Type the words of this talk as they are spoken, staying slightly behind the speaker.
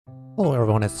Hello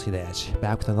everyone, it's Sennichite,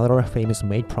 back with another famous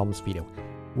mate problems video.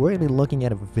 We're going to be looking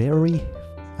at a very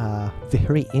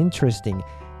interesting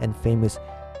and famous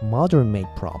modern mate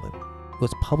problem. It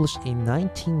was published in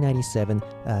 1997,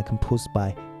 composed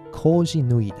by Kouji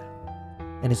Nuida,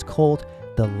 and it's called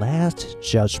The Last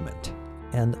Judgement.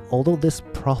 And although this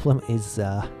problem is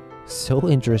so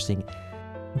interesting,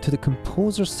 to the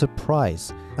composer's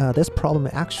surprise, this problem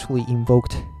actually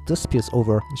invoked disputes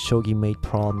over shogi mate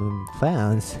problem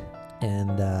fans,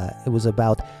 and it was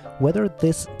about whether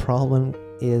this problem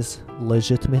is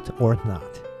legitimate or not.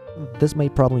 This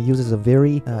mate problem uses a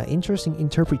very interesting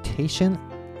interpretation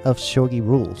of shogi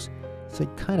rules, so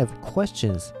it kind of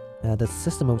questions the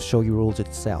system of shogi rules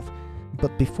itself.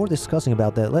 But before discussing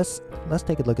about that, let's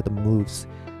take a look at the moves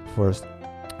first.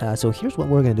 So here's what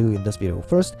we're going to do in this video.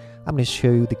 First, I'm going to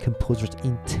show you the composer's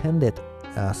intended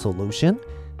solution,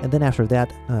 and then after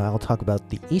that, I'll talk about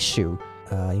the issue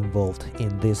involved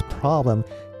in this problem,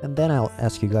 and then I'll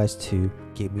ask you guys to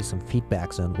give me some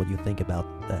feedbacks on what you think about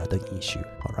the issue.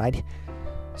 Alright?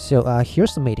 So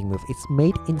here's the mating move. It's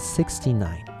made in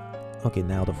 69. Okay,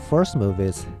 now the first move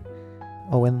is...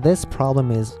 Oh, and this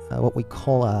problem is what we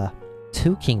call a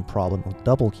two-king problem, or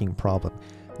double king problem,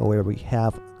 where we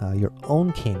have your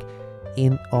own king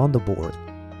on the board.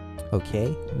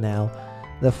 Okay, now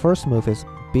the first move is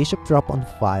bishop drop on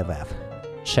 5f,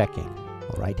 checking.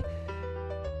 Alright.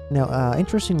 Now,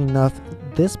 interestingly enough,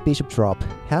 this bishop drop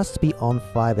has to be on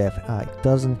 5f. It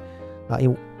doesn't.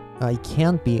 It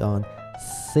can't be on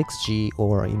 6g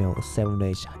or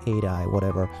 7h, 8i,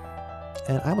 whatever.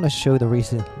 And I'm gonna show the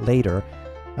reason later.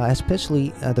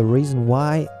 Especially the reason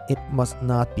why it must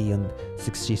not be on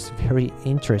 6g is very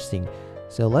interesting.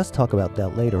 So let's talk about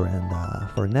that later.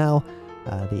 And for now,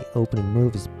 the opening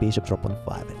move is bishop drop on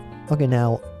 5f. Okay,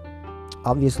 now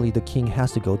obviously the king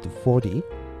has to go to 4d.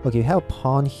 Okay, you have a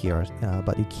pawn here,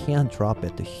 but you can't drop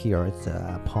it to here. It's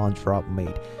a pawn drop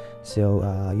mate. So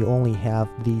you only have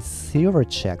these silver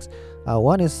checks.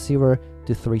 One is silver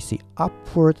to 3c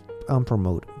upward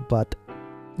unpromote, but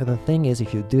the thing is,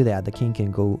 if you do that, the king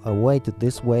can go away to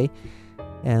this way,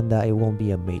 and it won't be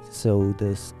a mate. So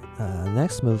this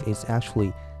next move is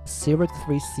actually silver to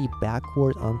 3c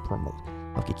backward unpromote.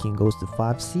 Okay, king goes to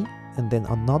 5c, and then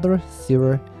another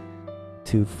silver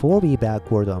to 4b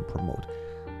backward unpromote.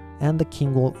 And the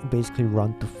king will basically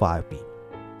run to 5b.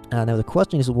 Now the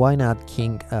question is, why not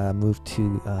king move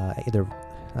to either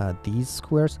these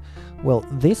squares? Well,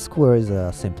 this square is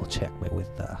a simple checkmate with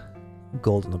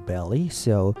gold on the belly.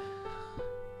 So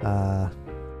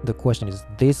the question is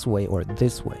this way or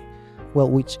this way.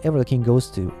 Well, whichever the king goes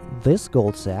to, this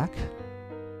gold sack.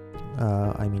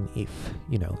 I mean,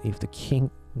 if the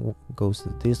king goes to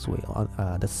this way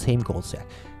on the same gold sack,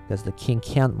 because the king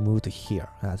can't move to here.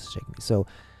 That's checkmate. So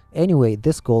anyway,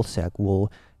 this gold sack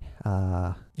will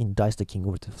indice the king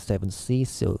over to 7c.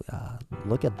 So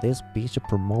look at this bishop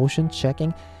promotion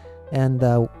checking, and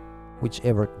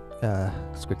whichever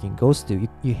square king goes to,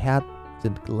 you had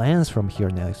the lands from here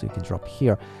now, so you can drop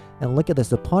here. And look at this,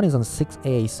 the pawn is on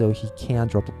 6a, so he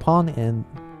can't drop a pawn, and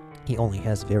he only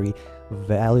has very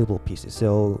valuable pieces.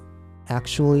 So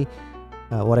actually,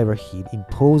 whatever he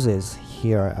imposes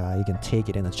here, you can take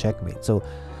it in a checkmate. So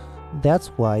that's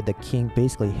why the king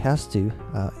basically has to,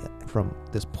 from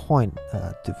this point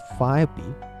to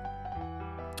 5b.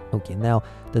 Okay, now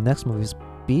the next move is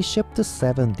bishop to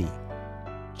 7d,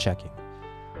 checking.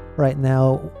 Right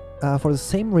now, for the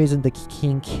same reason, the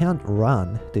king can't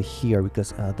run to here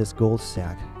because this gold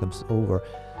sack comes over.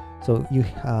 So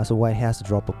so white has to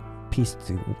drop a piece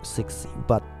to 6c,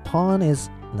 but pawn is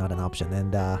not an option.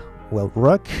 And well,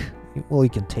 rook, well, you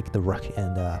can take the rook,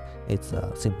 and it's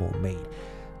a simple mate.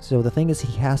 So the thing is,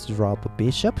 he has to drop a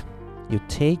bishop. You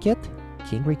take it,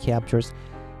 king recaptures,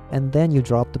 and then you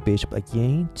drop the bishop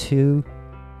again to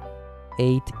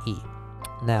 8e.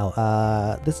 Now,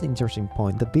 this is an interesting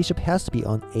point. The bishop has to be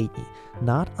on 8e,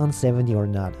 not on 7e or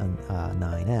not on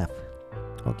 9f.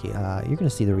 Okay, you're gonna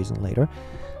see the reason later.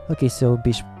 Okay, so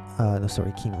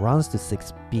king runs to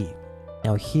 6b.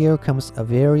 Now here comes a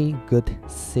very good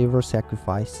silver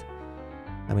sacrifice.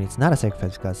 I mean, it's not a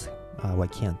sacrifice because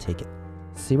white can't take it.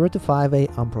 Silver to 5a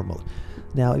unpromote.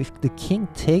 Now, if the king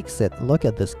takes it, look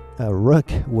at this rook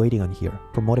waiting on here.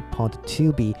 Promoted pawn to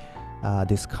 2b,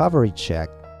 discovery check.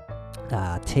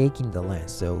 Taking the land.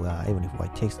 So even if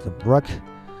white takes the rook,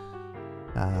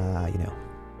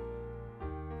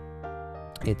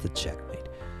 it's a checkmate.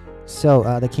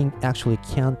 So the king actually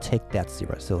can't take that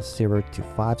silver. So silver to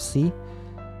 5c.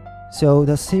 So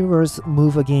the silvers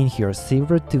move again here.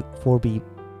 Silver to 4b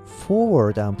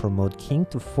forward promote king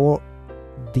to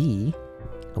 4d.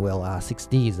 Well,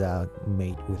 6d is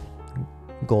made with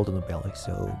golden belly.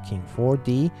 So king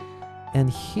 4d, and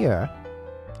here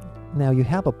now you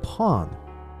have a pawn,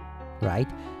 right?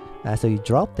 So you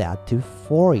drop that to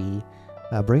 4e,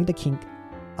 bring the king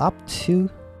up to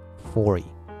 4e,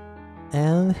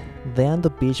 and then the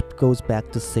bishop goes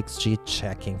back to 6g,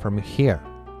 checking from here.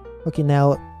 Okay,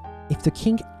 now if the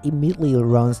king immediately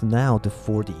runs now to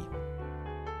 4d,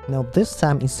 now this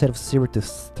time instead of 0 to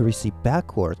 3c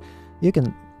backward, you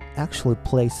can actually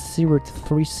play 0 to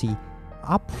 3c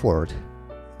upward,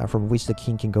 from which the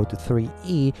king can go to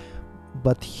 3e.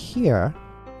 But here,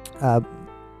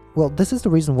 well, this is the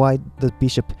reason why the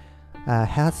bishop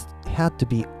has had to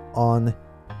be on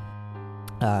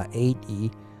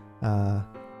 8e,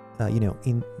 you know,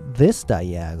 in this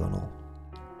diagonal.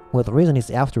 Well, the reason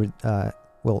is after,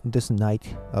 well, this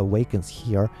knight awakens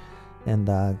here,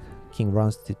 and king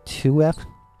runs to 2f.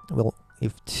 Well,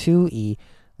 if 2e,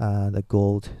 the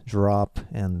gold drop,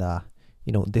 and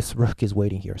you know, this rook is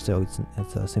waiting here, so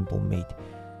it's a simple mate.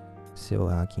 So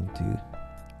king to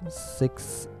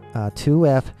 6,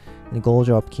 2f, and gold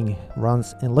drop, king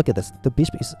runs, and look at this, the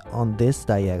bishop is on this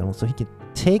diagonal, so he can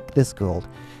take this gold,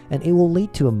 and it will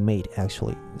lead to a mate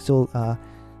actually. So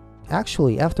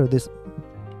actually after this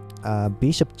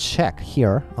bishop check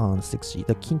here on 6g,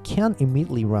 the king can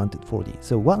immediately run to 4d.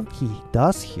 So what he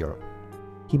does here,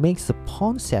 he makes a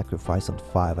pawn sacrifice on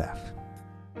 5f.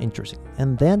 Interesting.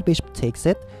 And then bishop takes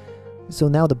it, so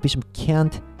now the bishop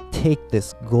can't take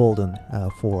this golden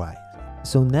 4i.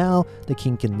 So now the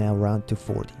king can now run to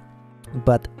 4d.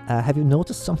 But have you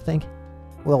noticed something?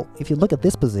 Well, if you look at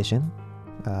this position,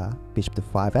 bishop to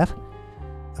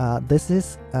 5f, this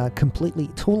is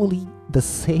totally the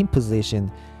same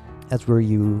position as where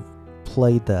you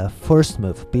played the first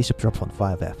move, bishop drop on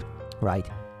 5f, right?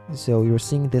 So you're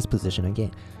seeing this position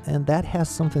again, and that has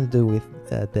something to do with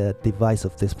the device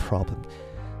of this problem.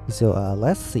 So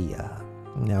let's see,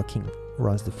 now king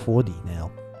runs to 4d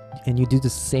now, and you do the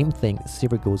same thing.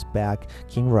 Silver goes back,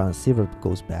 king runs, silver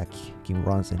goes back, king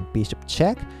runs, and bishop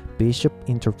check, bishop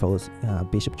interpose,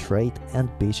 bishop trade, and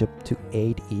bishop to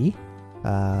 8e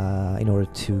in order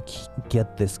to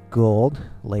get this gold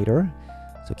later.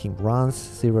 So king runs,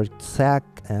 silver sack,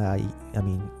 I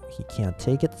mean, he can't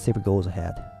take it, silver goes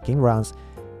ahead, king runs,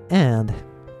 and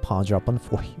pawn drop on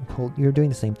 4. Well, you're doing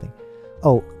the same thing.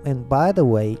 Oh, and by the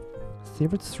way,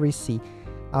 silver to 3c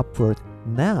upward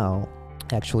now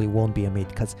actually won't be a mate,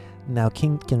 because now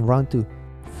king can run to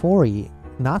 4e,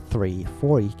 not 3,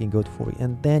 4e, can go to 4e,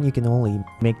 and then you can only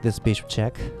make this bishop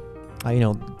check. You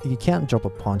know, you can't drop a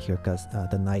pawn here because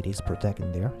the knight is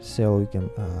protecting there, so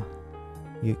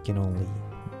you can only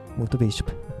move the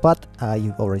bishop. But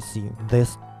you've already seen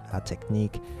this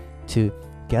technique to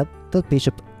get the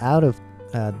bishop out of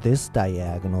this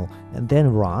diagonal and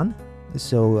then run,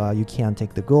 so you can't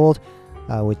take the gold,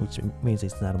 which means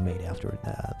it's not a mate after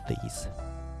these,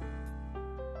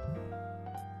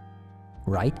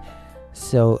 right?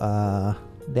 So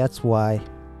that's why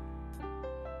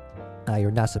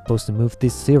you're not supposed to move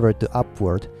this silver to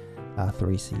upward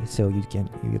 3c. So you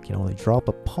can only drop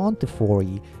a pawn to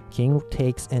 4e, king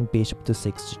takes, and bishop to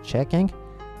 6 checking,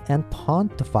 and pawn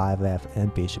to 5f,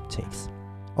 and bishop takes.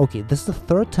 Okay, this is the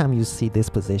third time you see this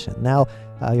position. Now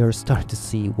you're starting to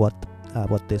see what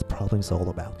this problem is all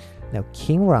about. Now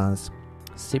king runs,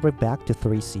 silver back to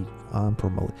 3c on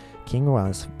promote, king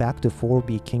runs back to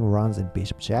 4b, king runs, and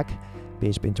bishop check,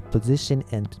 bishop interposition,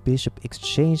 and bishop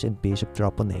exchange, and bishop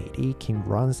drop on 8e, king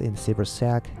runs, and silver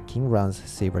sack, king runs,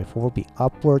 silver 4b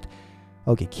upward.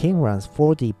 Okay, king runs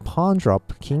 4d, pawn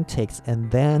drop, king takes,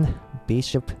 and then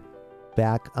bishop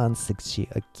back on 6g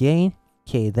again.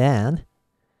 Okay, then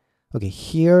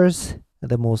here's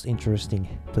the most interesting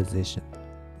position.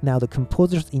 Now the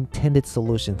composer's intended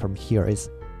solution from here is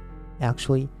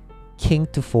actually king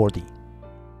to 4d,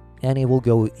 and it will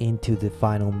go into the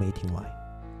final mating line.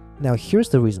 Now here's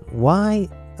the reason. Why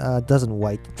doesn't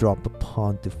white drop a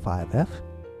pawn to 5f?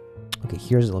 Okay,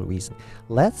 here's the reason.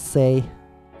 Let's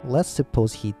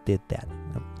suppose he did that,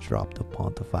 dropped a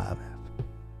pawn to 5f.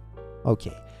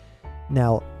 Okay,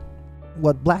 now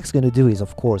what black's going to do is,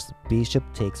 of course, bishop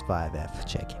takes 5f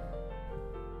checking.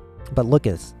 But look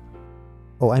at this.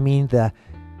 Oh, I mean the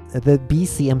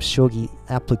BCM shogi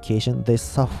application, this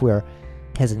software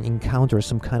has encountered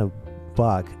some kind of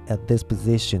bug at this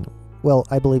position. Well,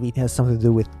 I believe it has something to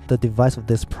do with the device of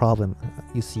this problem.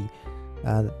 You see,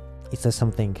 it says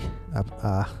something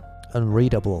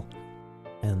unreadable,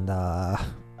 and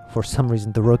for some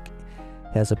reason the rook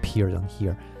has appeared on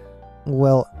here.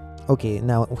 Well, okay,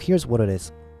 now here's what it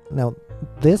is. Now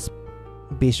this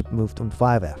bishop moved on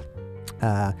 5f.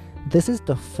 This is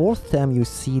the fourth time you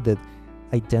see the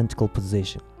identical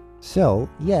position. So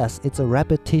yes, it's a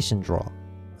repetition draw.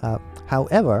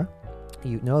 However,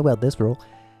 you know about this rule.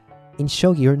 In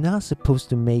shogi, you're not supposed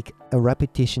to make a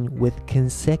repetition with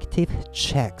consecutive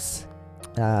checks.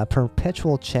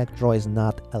 Perpetual check draw is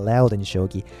not allowed in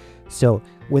shogi. So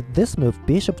with this move,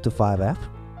 bishop to 5f,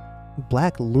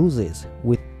 black loses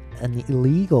with an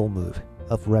illegal move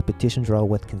of repetition draw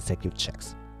with consecutive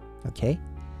checks. Okay?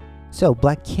 So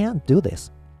black can't do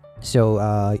this.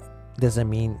 So does that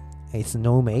mean it's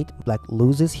no mate? Black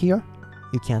loses here?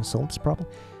 You can't solve this problem?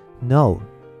 No.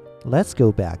 Let's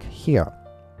go back here.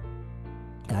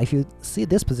 If you see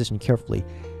this position carefully,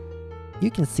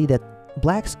 you can see that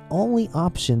black's only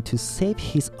option to save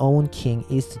his own king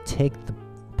is to take the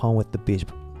pawn with the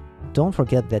bishop. Don't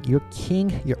forget that your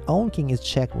own king is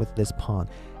checked with this pawn,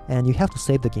 and you have to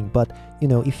save the king. But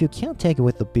if you can't take it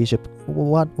with the bishop,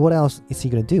 what else is he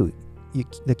gonna do?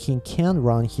 The king can't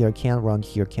run here, can't run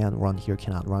here, can't run here,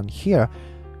 cannot run here.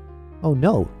 Oh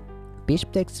no!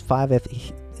 Bishop takes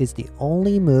 5f is the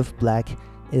only move black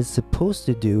is supposed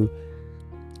to do,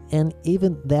 and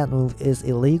even that move is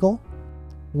illegal.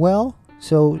 Well,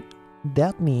 so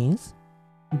that means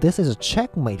this is a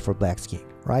checkmate for black's king,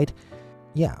 right?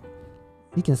 Yeah,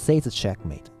 you can say it's a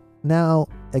checkmate. Now,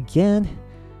 again,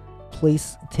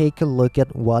 please take a look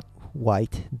at what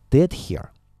white did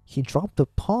here. He dropped the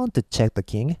pawn to check the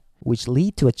king, which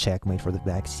lead to a checkmate for the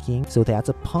black's king. So that's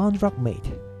a pawn drop mate.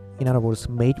 In other words,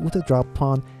 mate with a drop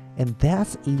pawn, and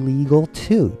that's illegal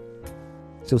too.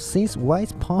 So since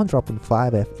white's pawn drop on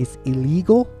 5f is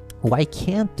illegal, white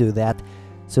can't do that.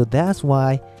 So that's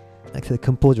why the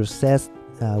composer says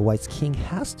white's king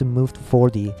has to move to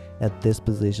 4d at this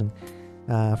position,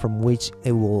 from which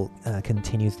it will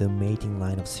continue the mating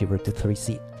line of silver to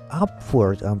 3c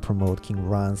upward on promote king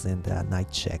runs, and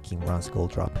knight check, king runs,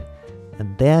 gold drop.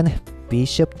 And then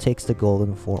bishop takes the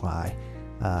golden 4i,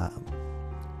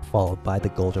 followed by the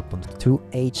gold drop on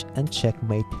 2h, and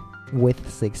checkmate with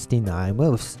 69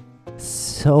 moves.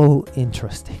 So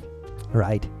interesting,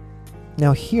 right?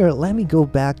 Now here, let me go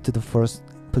back to the first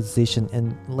position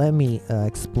and let me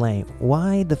explain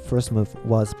why the first move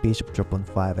was bishop drop on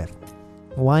 5f.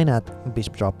 Why not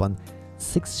bishop drop on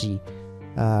 6g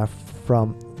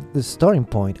from the starting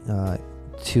point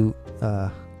to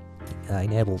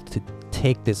enable to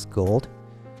take this gold,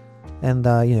 and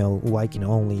white can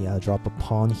only drop a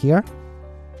pawn here.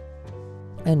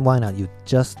 And why not you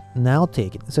just now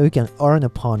take it, so you can earn a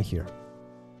pawn here?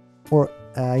 Or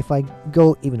if I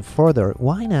go even further,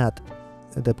 why not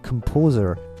the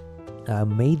composer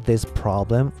made this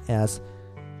problem as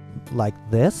like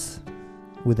this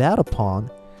without a pawn,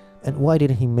 and why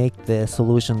didn't he make the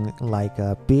solution like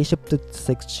bishop to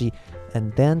 6g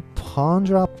and then pawn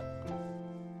drop?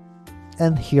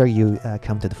 And here you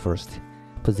come to the first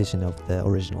position of the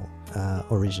original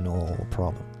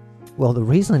problem. Well, the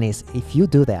reason is, if you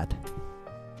do that,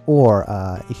 or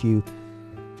if you,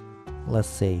 let's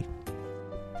say,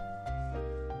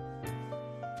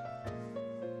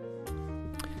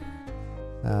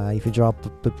 if you drop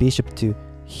the bishop to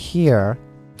here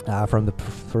from the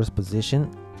first position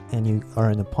and you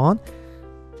are in a pawn,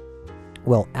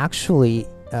 well, actually,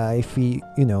 if you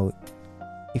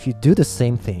do the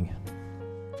same thing,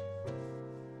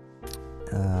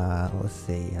 let's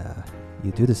say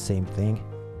you do the same thing,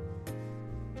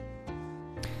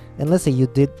 and let's say you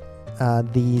did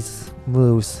these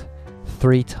moves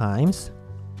 3 times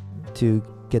to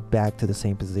get back to the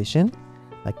same position,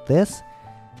 like this.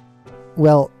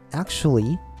 Well,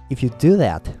 actually, if you do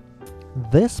that,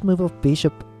 this move of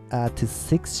bishop to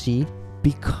 6g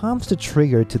becomes the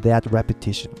trigger to that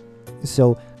repetition.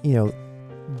 So,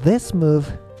 this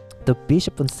move, the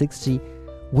bishop on 6g,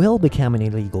 will become an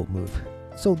illegal move.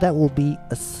 So that will be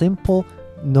a simple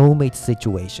no mate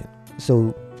situation.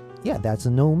 So yeah, that's a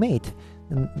no mate,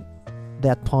 and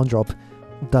that pawn drop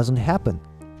doesn't happen.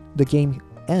 The game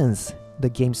ends, the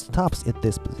game stops at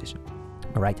this position.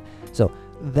 All right, so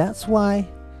that's why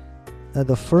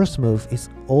the first move is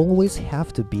always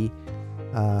have to be,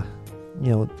 the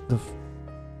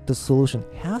solution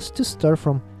has to start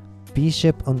from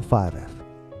bishop on 5f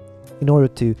in order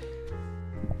to,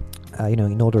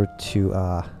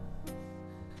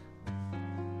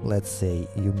 let's say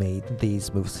you made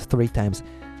these moves 3 times,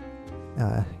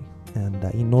 and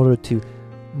in order to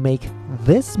make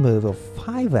this move of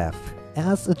 5f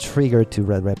as a trigger to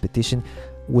red repetition,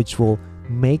 which will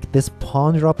make this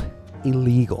pawn drop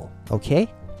illegal. Okay,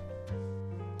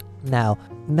 now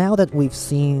that we've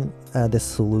seen the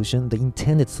solution, the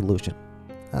intended solution,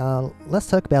 let's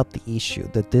talk about the issue,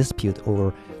 the dispute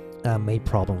over mate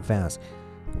problem fans.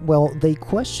 Well, they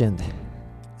questioned,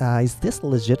 is this a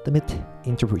legitimate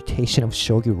interpretation of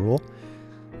shogi rule?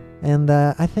 And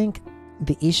I think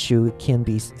the issue can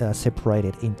be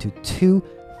separated into two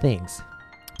things.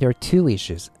 There are two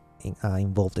issues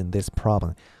involved in this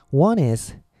problem. One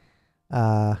is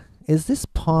this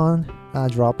pawn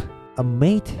drop a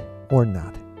mate or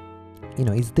not?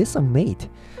 Is this a mate?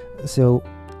 So,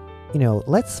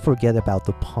 let's forget about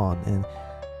the pawn and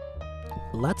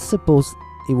let's suppose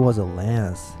it was a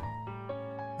lance.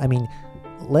 I mean,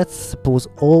 let's suppose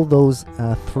all those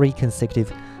 3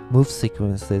 consecutive move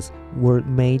sequences were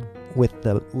made with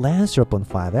the lance drop on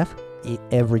 5F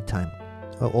every time.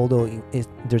 Although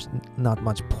there's not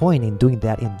much point in doing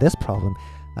that in this problem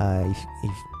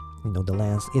if the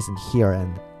lance isn't here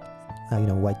and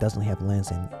white doesn't have lance,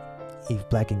 and if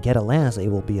black can get a lance, it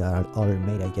will be our other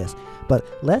mate, I guess. But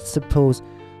let's suppose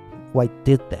white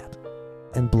did that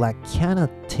and black cannot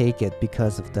take it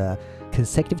because of the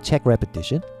consecutive check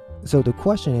repetition. So the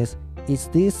question is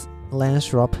this lance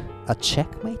drop a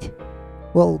checkmate?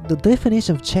 Well, the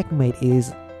definition of checkmate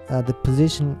is the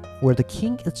position where the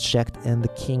king is checked and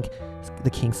the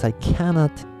king side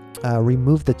cannot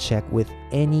remove the check with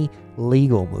any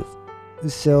legal move.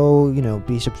 So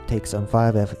bishop takes on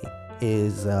 5F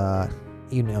is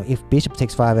if bishop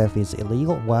takes 5F is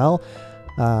illegal, well,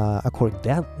 according to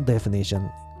that definition,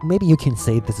 maybe you can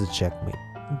say this is checkmate,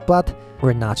 but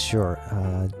we're not sure.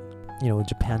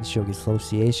 Japan Shogi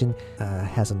Association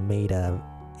hasn't made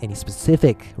any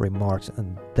specific remarks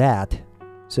on that,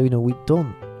 so we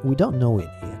don't know it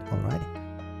yet. All right.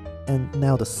 And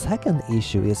now the second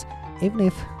issue is, even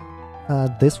if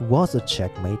this was a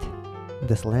checkmate,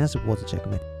 this lance was a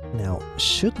checkmate, now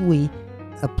should we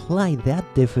apply that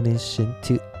definition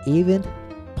to even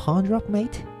pawn drop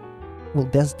mate? Well,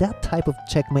 does that type of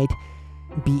checkmate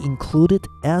be included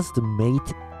as the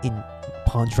mate in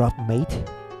pawn drop mate?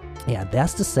 Yeah,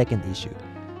 that's the second issue.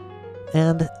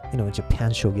 And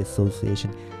Japan Shogi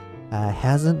Association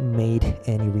hasn't made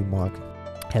any remark,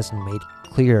 hasn't made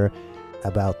clear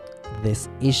about this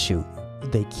issue.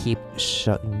 They keep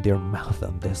shutting their mouth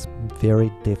on this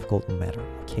very difficult matter.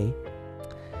 Okay,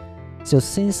 so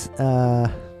since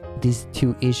these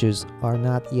two issues are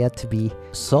not yet to be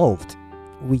solved,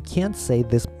 we can't say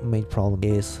this mate problem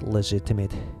is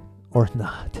legitimate or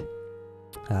not.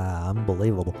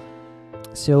 Unbelievable.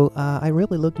 So I'm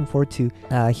really looking forward to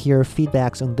hear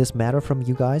feedbacks on this matter from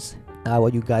you guys.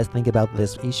 What you guys think about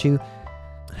this issue,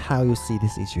 how you see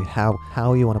this issue,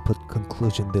 how you want to put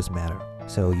conclusion in this matter.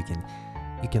 So you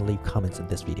can leave comments in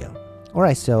this video.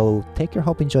 Alright, so take care,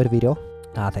 hope you enjoyed the video.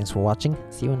 Thanks for watching.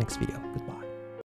 See you in the next video. Goodbye.